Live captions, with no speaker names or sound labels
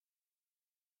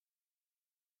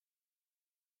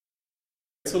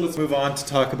So let's move on to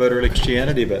talk about early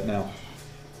Christianity a bit now.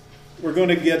 We're going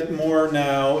to get more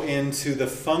now into the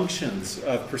functions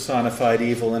of personified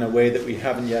evil in a way that we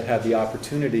haven't yet had the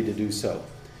opportunity to do so.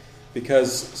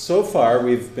 Because so far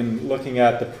we've been looking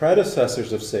at the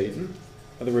predecessors of Satan,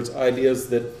 in other words, ideas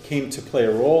that came to play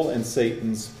a role in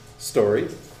Satan's story,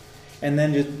 and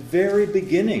then just very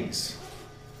beginnings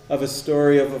of a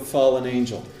story of a fallen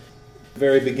angel.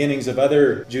 Very beginnings of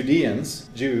other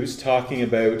Jews, talking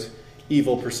about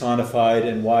evil personified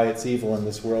and why it's evil in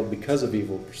this world because of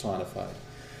evil personified.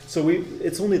 So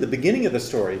it's only the beginning of the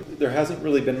story. There hasn't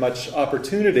really been much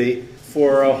opportunity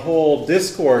for a whole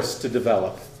discourse to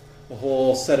develop, a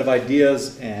whole set of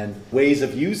ideas and ways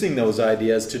of using those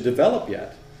ideas to develop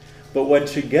yet. But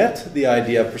once you get the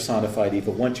idea of personified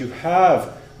evil, once you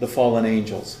have the fallen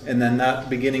angels, and then that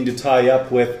beginning to tie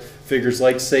up with figures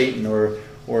like Satan or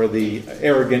the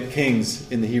arrogant kings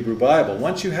in the Hebrew Bible.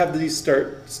 Once you have these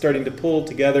starting to pull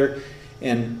together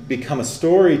and become a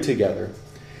story together,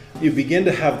 you begin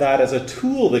to have that as a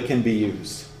tool that can be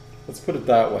used. Let's put it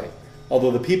that way.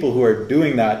 Although the people who are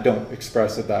doing that don't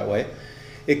express it that way.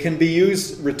 It can be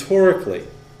used rhetorically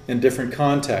in different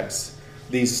contexts,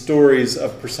 these stories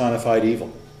of personified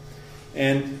evil.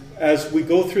 And as we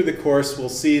go through the course, we'll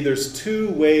see there's two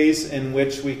ways in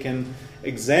which we can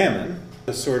examine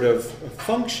the sort of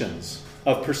functions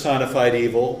of personified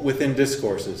evil within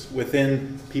discourses,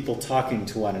 within people talking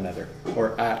to one another,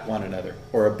 or at one another,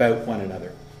 or about one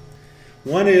another.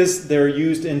 One is they're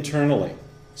used internally.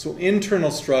 So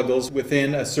internal struggles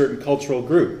within a certain cultural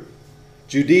group.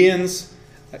 Judeans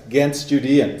against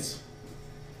Judeans.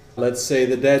 Let's say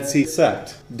the Dead Sea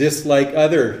sect dislike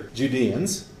other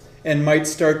Judeans and might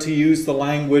start to use the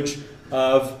language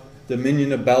of the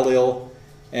minion of Belial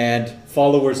and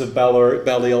followers of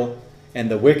Belial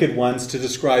and the wicked ones to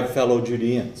describe fellow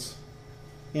Judeans.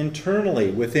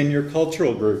 Internally, within your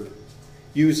cultural group,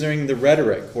 using the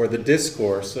rhetoric or the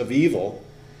discourse of evil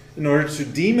in order to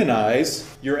demonize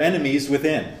your enemies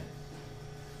within.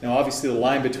 Now, obviously, the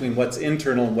line between what's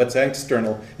internal and what's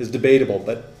external is debatable,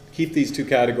 but keep these two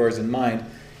categories in mind,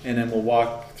 and then we'll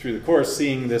walk through the course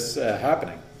seeing this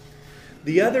happening.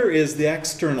 The other is the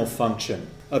external function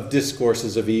of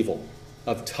discourses of evil,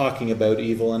 of talking about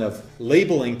evil and of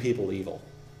labeling people evil.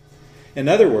 In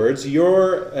other words,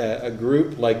 you're a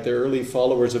group like the early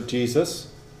followers of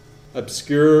Jesus,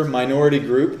 obscure minority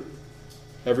group,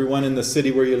 everyone in the city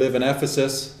where you live in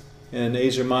Ephesus, in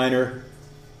Asia Minor,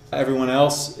 everyone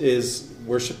else is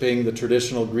worshiping the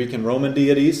traditional Greek and Roman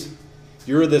deities.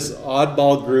 You're this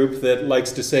oddball group that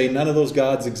likes to say none of those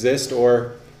gods exist,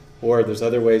 or there's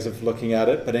other ways of looking at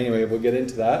it, but anyway, we'll get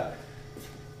into that.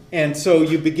 And so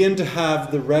you begin to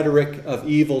have the rhetoric of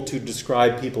evil to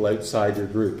describe people outside your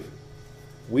group.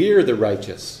 We're the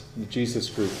righteous, the Jesus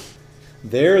group.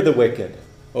 They're the wicked.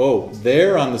 Oh,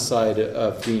 they're on the side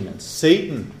of demons.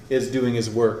 Satan is doing his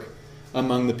work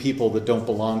among the people that don't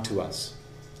belong to us.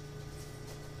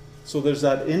 So there's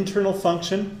that internal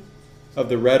function of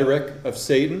the rhetoric of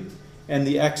Satan and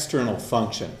the external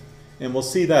function. And we'll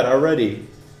see that already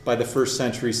by the 1st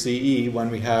century CE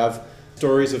when we have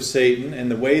stories of Satan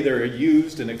and the way they're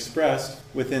used and expressed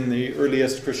within the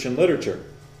earliest Christian literature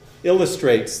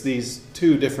illustrates these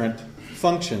two different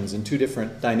functions and two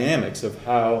different dynamics of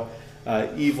how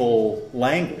evil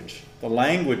language, the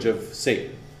language of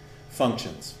Satan,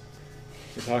 functions.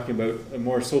 We're talking about a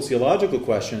more sociological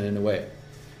question in a way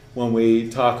when we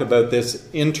talk about this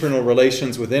internal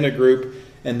relations within a group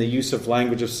and the use of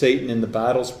language of Satan in the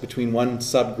battles between one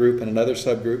subgroup and another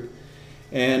subgroup,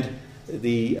 and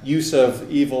the use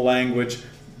of evil language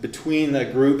between the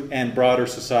group and broader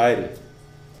society.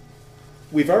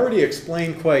 We've already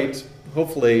explained quite,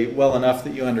 hopefully, well enough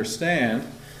that you understand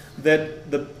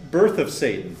that the birth of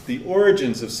Satan, the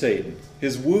origins of Satan,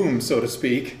 his womb, so to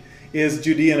speak, is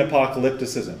Judean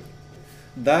apocalypticism.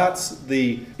 That's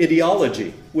the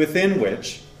ideology within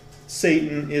which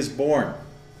Satan is born.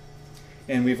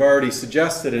 And we've already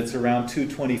suggested it's around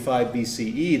 225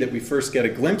 BCE that we first get a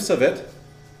glimpse of it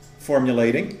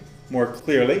formulating more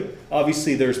clearly.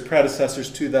 Obviously, there's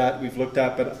predecessors to that we've looked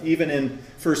at, but even in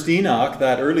 1st Enoch,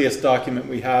 that earliest document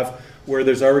we have where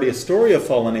there's already a story of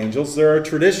fallen angels, there are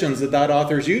traditions that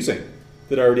author is using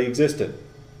that already existed.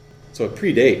 So it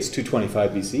predates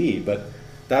 225 BCE, but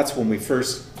that's when we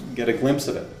first get a glimpse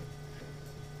of it.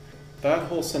 That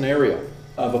whole scenario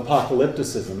of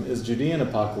apocalypticism is Judean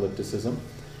apocalypticism,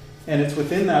 and it's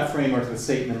within that framework that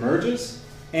Satan emerges.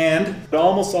 And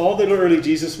almost all the early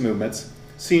Jesus movements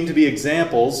seem to be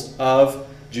examples of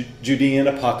Judean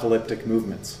apocalyptic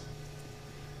movements.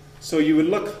 So you would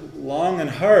look long and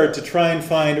hard to try and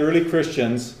find early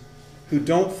Christians who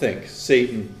don't think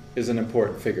Satan is an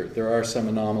important figure. There are some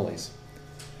anomalies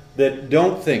that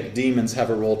don't think demons have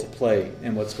a role to play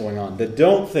in what's going on, that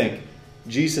don't think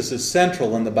Jesus is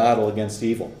central in the battle against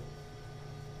evil.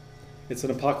 It's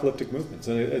an apocalyptic movement.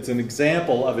 It's an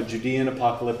example of a Judean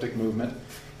apocalyptic movement.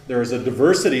 There is a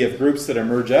diversity of groups that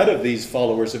emerge out of these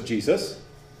followers of Jesus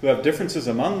who have differences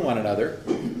among one another,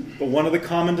 but one of the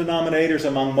common denominators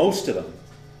among most of them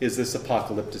is this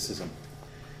apocalypticism.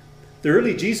 The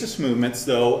early Jesus movements,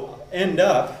 though, end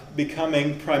up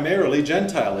becoming primarily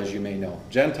Gentile, as you may know.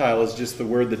 Gentile is just the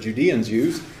word that Judeans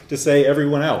use to say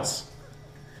everyone else.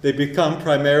 They become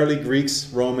primarily Greeks,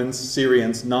 Romans,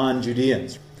 Syrians,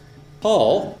 non-Judeans.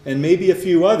 Paul, and maybe a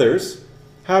few others,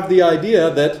 have the idea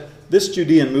that this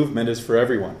Judean movement is for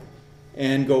everyone,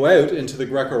 and go out into the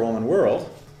Greco-Roman world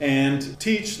and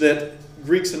teach that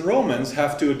Greeks and Romans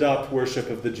have to adopt worship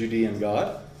of the Judean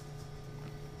God.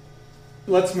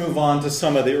 Let's move on to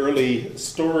some of the early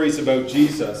stories about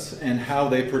Jesus and how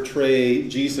they portray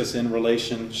Jesus in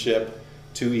relationship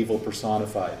to evil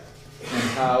personified, and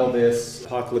how this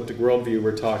apocalyptic worldview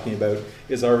we're talking about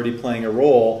is already playing a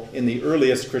role in the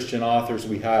earliest Christian authors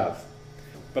we have.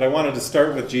 But I wanted to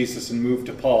start with Jesus and move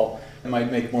to Paul. It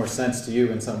might make more sense to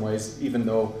you in some ways, even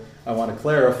though I want to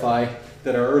clarify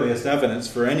that our earliest evidence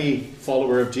for any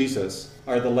follower of Jesus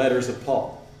are the letters of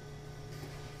Paul.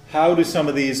 How do some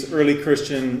of these early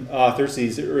Christian authors,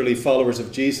 these early followers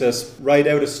of Jesus, write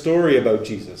out a story about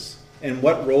Jesus? And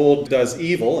what role does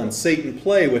evil and Satan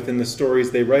play within the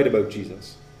stories they write about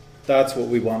Jesus? That's what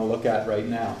we want to look at right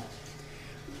now.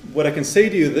 What I can say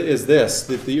to you is this,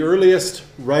 that the earliest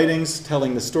writings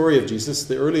telling the story of Jesus,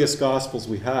 the earliest Gospels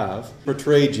we have,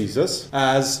 portray Jesus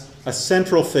as a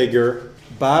central figure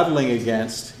battling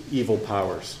against evil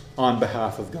powers on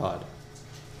behalf of God.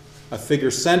 A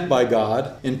figure sent by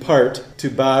God, in part, to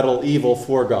battle evil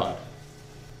for God.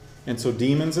 And so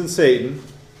demons and Satan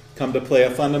come to play a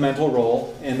fundamental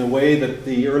role in the way that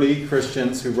the early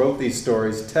Christians who wrote these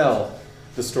stories tell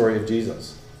the story of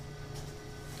Jesus.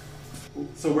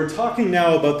 So we're talking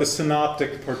now about the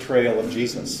synoptic portrayal of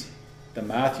Jesus, the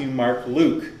Matthew, Mark,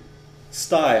 Luke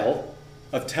style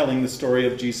of telling the story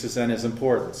of Jesus and his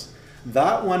importance.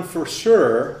 That one for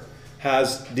sure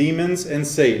has demons and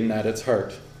Satan at its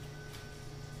heart.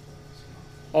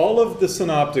 All of the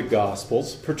synoptic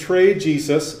gospels portray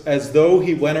Jesus as though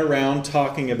he went around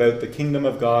talking about the kingdom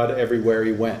of God everywhere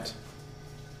he went.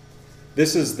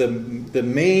 This is the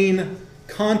main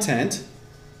content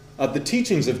of the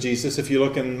teachings of Jesus if you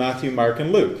look in Matthew, Mark,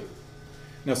 and Luke.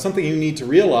 Now, something you need to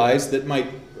realize that might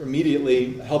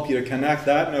immediately help you to connect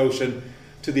that notion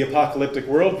to the apocalyptic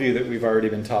worldview that we've already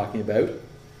been talking about.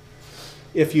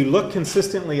 If you look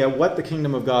consistently at what the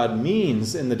kingdom of God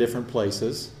means in the different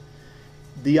places,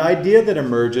 the idea that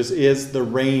emerges is the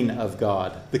reign of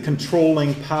God, the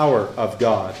controlling power of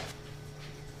God.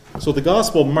 So the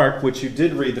Gospel of Mark, which you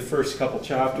did read the first couple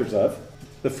chapters of,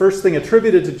 the first thing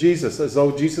attributed to Jesus, as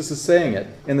though Jesus is saying it,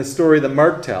 in the story that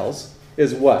Mark tells,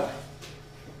 is what?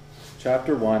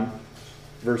 Chapter 1,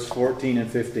 verse 14 and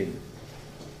 15.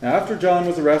 Now, after John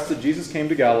was arrested, Jesus came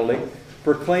to Galilee,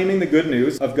 proclaiming the good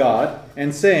news of God,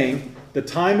 and saying, "The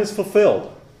time is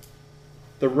fulfilled.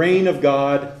 The reign of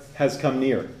God has come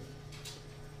near."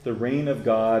 The reign of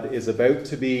God is about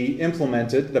to be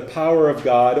implemented. The power of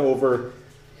God over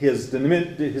his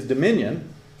dominion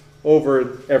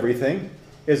over everything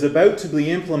is about to be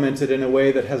implemented in a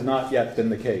way that has not yet been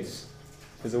the case,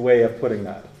 is a way of putting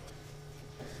that.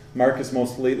 Mark is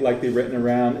most likely written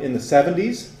around in the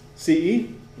 70s CE,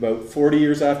 about 40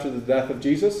 years after the death of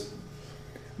Jesus.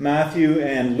 Matthew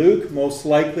and Luke most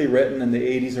likely written in the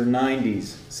 80s or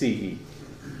 90s CE,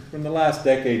 from the last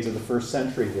decades of the first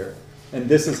century here. And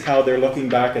this is how they're looking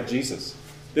back at Jesus.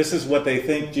 This is what they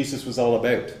think Jesus was all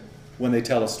about when they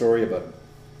tell a story about him.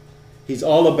 He's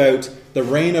all about the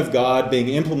reign of God being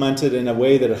implemented in a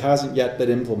way that it hasn't yet been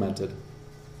implemented.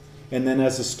 And then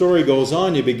as the story goes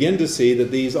on, you begin to see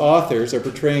that these authors are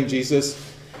portraying Jesus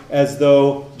as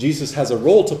though Jesus has a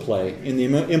role to play in the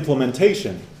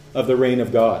implementation of the reign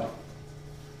of God.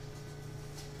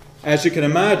 As you can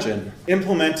imagine,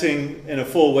 implementing in a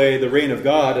full way the reign of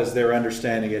God, as they're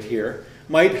understanding it here,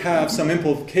 might have some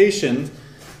implication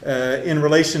in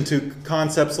relation to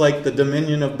concepts like the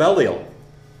dominion of Belial.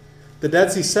 The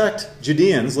Dead Sea sect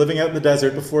Judeans living out in the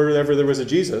desert before ever there was a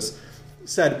Jesus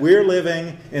said, we're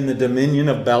living in the dominion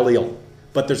of Belial,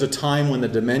 but there's a time when the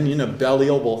dominion of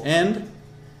Belial will end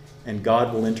and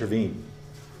God will intervene.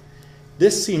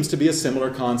 This seems to be a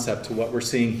similar concept to what we're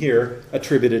seeing here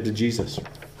attributed to Jesus.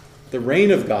 The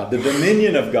reign of God, the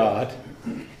dominion of God,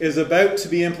 is about to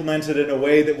be implemented in a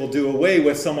way that will do away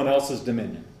with someone else's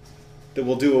dominion, that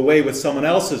will do away with someone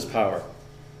else's power,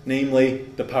 namely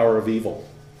the power of evil.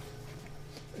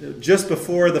 Just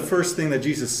before the first thing that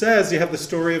Jesus says, you have the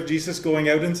story of Jesus going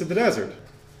out into the desert.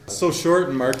 It's so short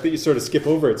in Mark that you sort of skip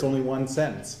over it. It's only one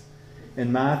sentence.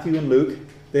 In Matthew and Luke,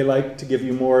 they like to give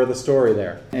you more of the story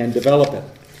there and develop it.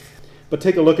 But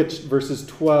take a look at verses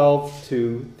 12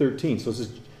 to 13. So this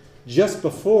is just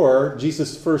before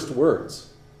Jesus' first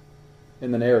words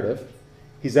in the narrative.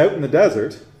 He's out in the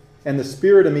desert, and the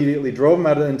Spirit immediately drove him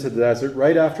out into the desert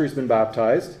right after he's been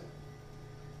baptized.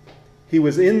 He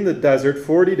was in the desert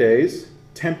 40 days,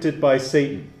 tempted by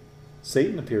Satan.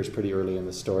 Satan appears pretty early in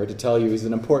the story to tell you he's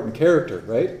an important character,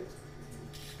 right?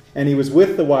 And he was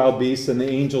with the wild beasts, and the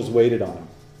angels waited on him.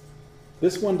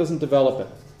 This one doesn't develop it.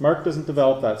 Mark doesn't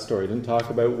develop that story. He didn't talk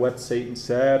about what Satan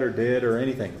said or did or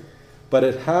anything. But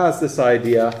it has this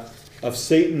idea of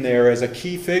Satan there as a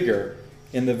key figure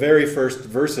in the very first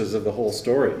verses of the whole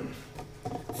story.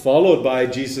 Followed by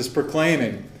Jesus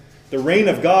proclaiming, the reign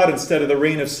of God instead of the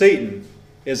reign of Satan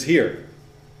is here.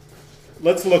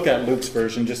 Let's look at Luke's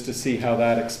version just to see how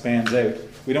that expands out.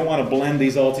 We don't want to blend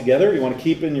these all together. You want to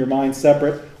keep in your mind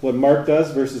separate what Mark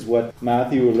does versus what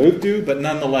Matthew or Luke do. But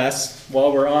nonetheless,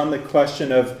 while we're on the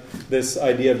question of this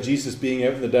idea of Jesus being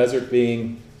out in the desert,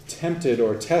 being tempted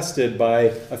or tested by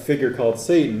a figure called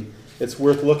Satan, it's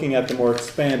worth looking at the more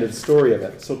expanded story of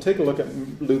it. So take a look at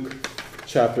Luke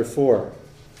chapter 4.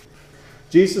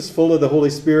 Jesus, full of the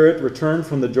Holy Spirit, returned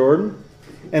from the Jordan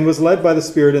and was led by the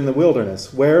Spirit in the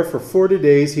wilderness, where for 40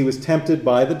 days he was tempted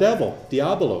by the devil,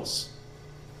 diabolos.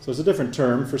 So it's a different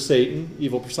term for Satan,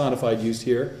 evil personified, used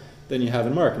here, than you have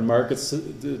in Mark. In Mark it's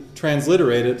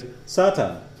transliterated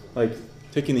Satan, like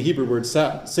taking the Hebrew word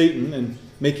Satan and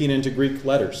making it into Greek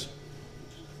letters.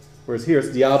 Whereas here it's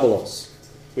diabolos,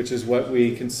 which is what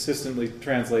we consistently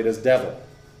translate as devil.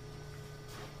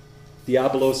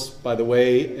 Diabolos, by the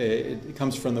way, it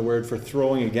comes from the word for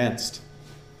throwing against,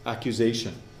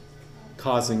 accusation,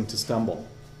 causing to stumble,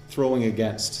 throwing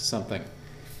against something.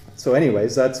 So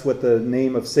anyways, that's what the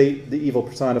name of Satan, the evil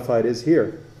personified, is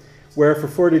here. Where for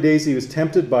 40 days he was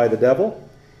tempted by the devil.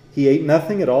 He ate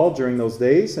nothing at all during those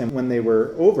days, and when they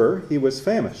were over, he was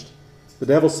famished. The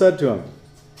devil said to him,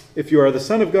 "If you are the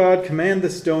Son of God, command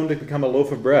this stone to become a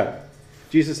loaf of bread."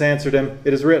 Jesus answered him,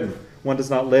 "It is written, one does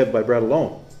not live by bread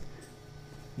alone."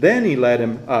 Then he led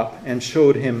him up and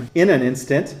showed him in an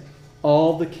instant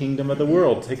all the kingdom of the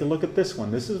world. Take a look at this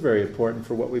one. This is very important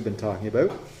for what we've been talking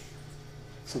about.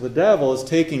 So the devil is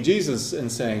taking Jesus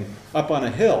and saying, up on a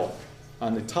hill,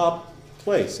 on the top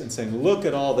place, and saying, look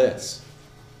at all this.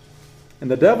 And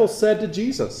the devil said to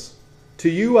Jesus, "To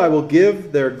you I will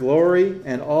give their glory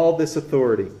and all this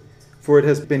authority, for it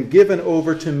has been given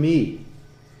over to me,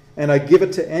 and I give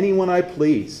it to anyone I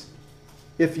please.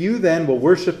 If you then will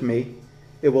worship me,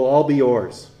 it will all be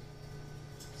yours."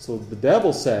 So the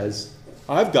devil says,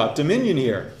 I've got dominion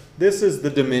here. This is the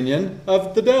dominion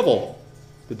of the devil,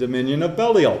 the dominion of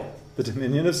Belial, the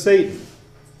dominion of Satan.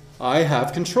 I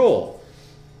have control.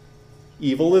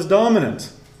 Evil is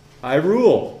dominant. I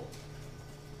rule.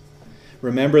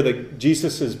 Remember that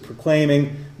Jesus is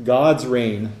proclaiming God's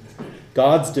reign,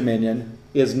 God's dominion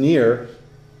is near,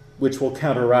 which will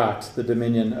counteract the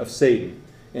dominion of Satan.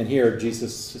 And here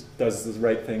Jesus does the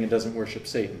right thing and doesn't worship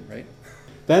Satan, right?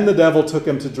 Then the devil took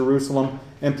him to Jerusalem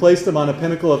and placed him on a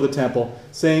pinnacle of the temple,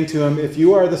 saying to him, "If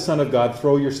you are the Son of God,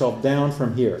 throw yourself down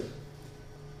from here."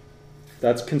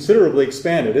 That's considerably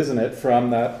expanded, isn't it, from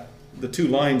that the two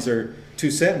lines or two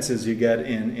sentences you get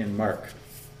in Mark.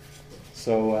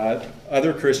 So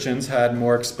other Christians had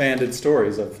more expanded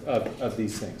stories of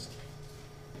these things.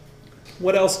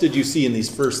 What else did you see in these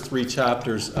first 3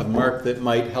 chapters of Mark that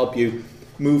might help you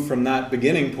move from that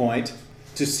beginning point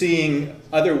to seeing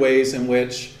other ways in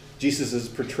which Jesus is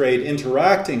portrayed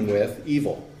interacting with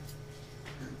evil?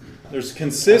 There's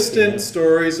consistent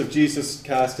stories of Jesus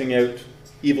casting out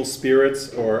evil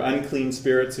spirits, or unclean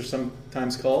spirits are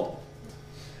sometimes called.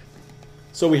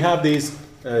 So we have these,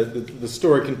 the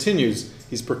story continues.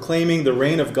 He's proclaiming the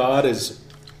reign of God is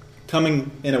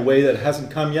coming in a way that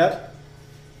hasn't come yet.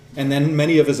 And then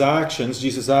many of his actions,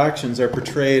 Jesus' actions, are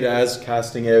portrayed as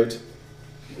casting out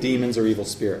demons or evil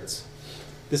spirits.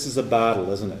 This is a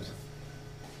battle, isn't it?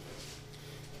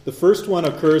 The first one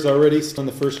occurs already in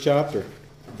the first chapter,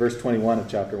 verse 21 of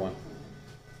chapter 1.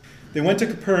 They went to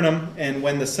Capernaum, and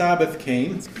when the Sabbath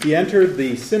came, he entered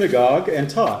the synagogue and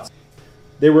taught.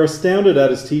 They were astounded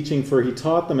at his teaching, for he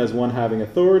taught them as one having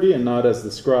authority and not as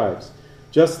the scribes.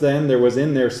 Just then there was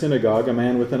in their synagogue a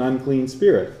man with an unclean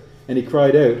spirit, and he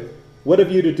cried out, "What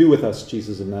have you to do with us,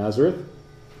 Jesus of Nazareth?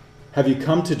 Have you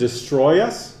come to destroy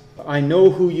us? I know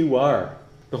who you are,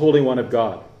 the Holy One of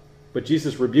God." But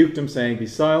Jesus rebuked him, saying, "Be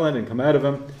silent and come out of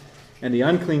him." And the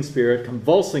unclean spirit,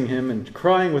 convulsing him and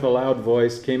crying with a loud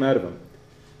voice, came out of him.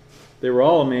 They were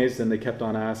all amazed, and they kept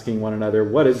on asking one another,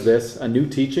 "What is this? A new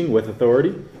teaching with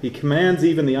authority? He commands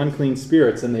even the unclean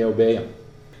spirits, and they obey him."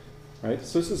 Right?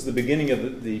 So this is the beginning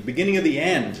of the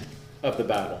end of the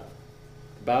battle.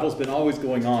 The battle's been always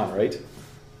going on, right?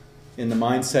 In the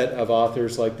mindset of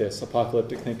authors like this,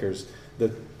 apocalyptic thinkers.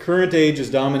 The current age is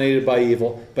dominated by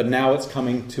evil, but now it's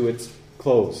coming to its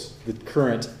close. The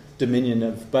current dominion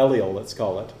of Belial, let's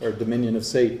call it, or dominion of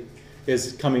Satan,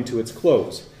 is coming to its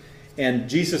close. And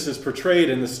Jesus is portrayed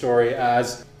in the story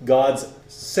as God's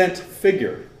sent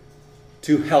figure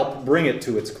to help bring it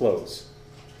to its close.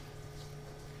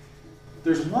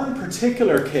 There's one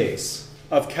particular case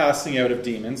of casting out of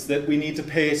demons that we need to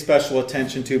pay special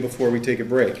attention to before we take a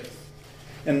break.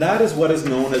 And that is what is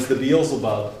known as the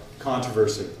Beelzebub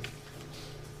controversy.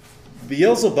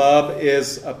 Beelzebub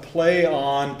is a play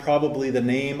on probably the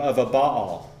name of a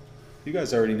Baal. You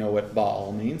guys already know what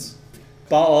Baal means.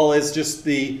 Baal is just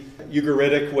the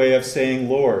Ugaritic way of saying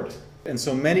Lord. And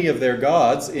so many of their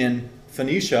gods in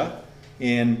Phoenicia,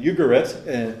 in Ugarit,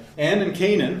 and in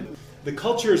Canaan, the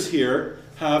cultures here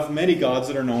have many gods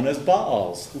that are known as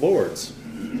Baals, lords.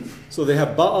 So they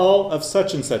have Baal of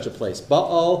such and such a place,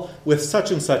 Baal with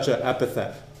such and such an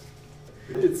epithet.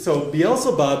 So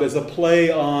Beelzebub is a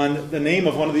play on the name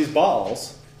of one of these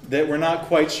Baals that we're not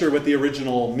quite sure what the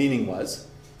original meaning was.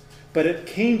 But it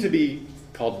came to be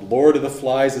called Lord of the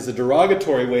Flies as a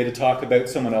derogatory way to talk about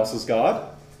someone else's god.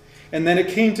 And then it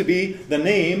came to be the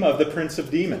name of the prince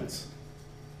of demons.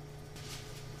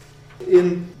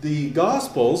 In the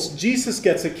Gospels, Jesus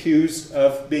gets accused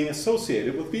of being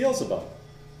associated with Beelzebub.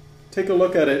 Take a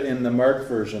look at it in the Mark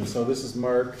version. So this is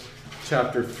Mark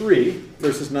chapter 3,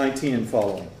 verses 19 and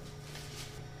following.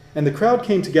 "And the crowd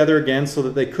came together again so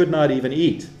that they could not even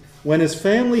eat. When his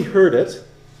family heard it,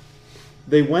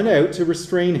 they went out to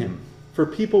restrain him, for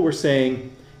people were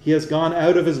saying, 'He has gone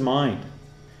out of his mind.'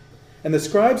 And the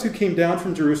scribes who came down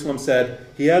from Jerusalem said,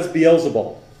 'He has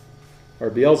Beelzebul,'" or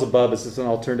Beelzebub is an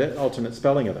alternate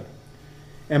spelling of it,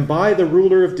 "and by the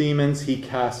ruler of demons he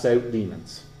casts out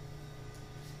demons.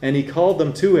 And he called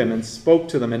them to him and spoke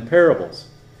to them in parables.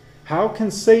 'How can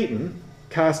Satan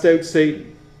cast out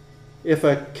Satan? If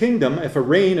a kingdom, if a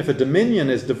reign, if a dominion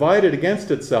is divided against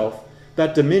itself,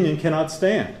 that dominion cannot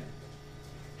stand.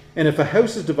 And if a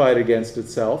house is divided against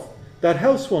itself, that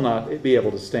house will not be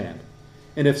able to stand.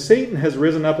 And if Satan has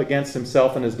risen up against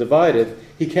himself and is divided,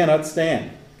 he cannot stand.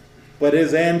 But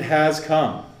his end has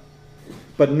come.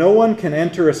 But no one can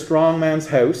enter a strong man's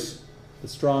house,'" the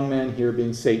strong man here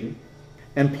being Satan,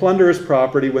 "'and plunder his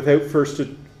property without first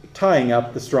tying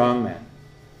up the strong man.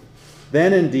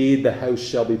 Then indeed the house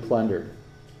shall be plundered.'"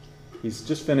 He's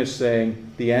just finished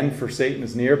saying the end for Satan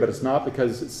is near, but it's not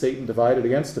because it's Satan divided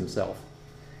against himself.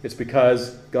 It's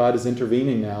because God is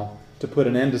intervening now to put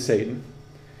an end to Satan,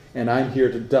 and I'm here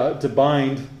to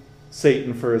bind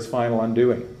Satan for his final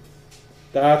undoing.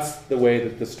 That's the way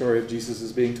that the story of Jesus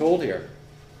is being told here.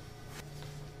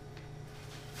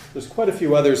 There's quite a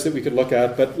few others that we could look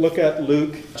at, but look at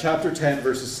Luke chapter 10,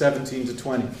 verses 17 to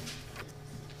 20.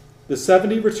 "The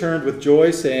 70 returned with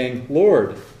joy, saying,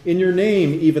 'Lord, in your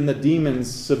name even the demons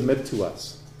submit to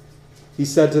us.' He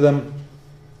said to them,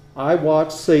 'I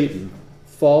watched Satan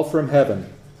fall from heaven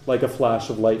like a flash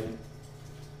of lightning.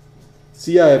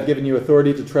 See, I have given you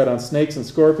authority to tread on snakes and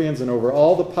scorpions and over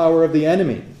all the power of the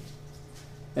enemy,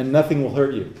 and nothing will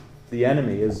hurt you.'" The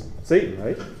enemy is Satan,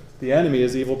 right? The enemy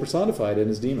is evil personified in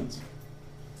his demons.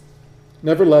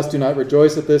 "Nevertheless, do not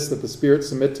rejoice at this, that the spirits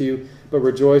submit to you, but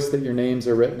rejoice that your names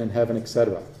are written in heaven,"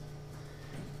 etc.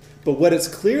 But what it's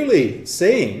clearly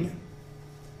saying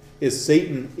is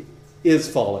Satan is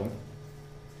falling.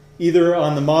 Either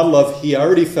on the model of he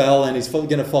already fell and he's going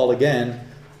to fall again.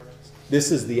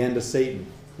 This is the end of Satan.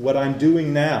 What I'm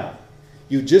doing now.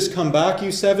 You just come back,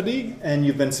 you 70, and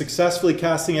you've been successfully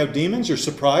casting out demons. You're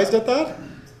surprised at that?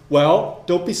 Well,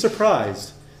 don't be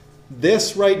surprised.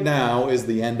 This right now is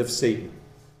the end of Satan.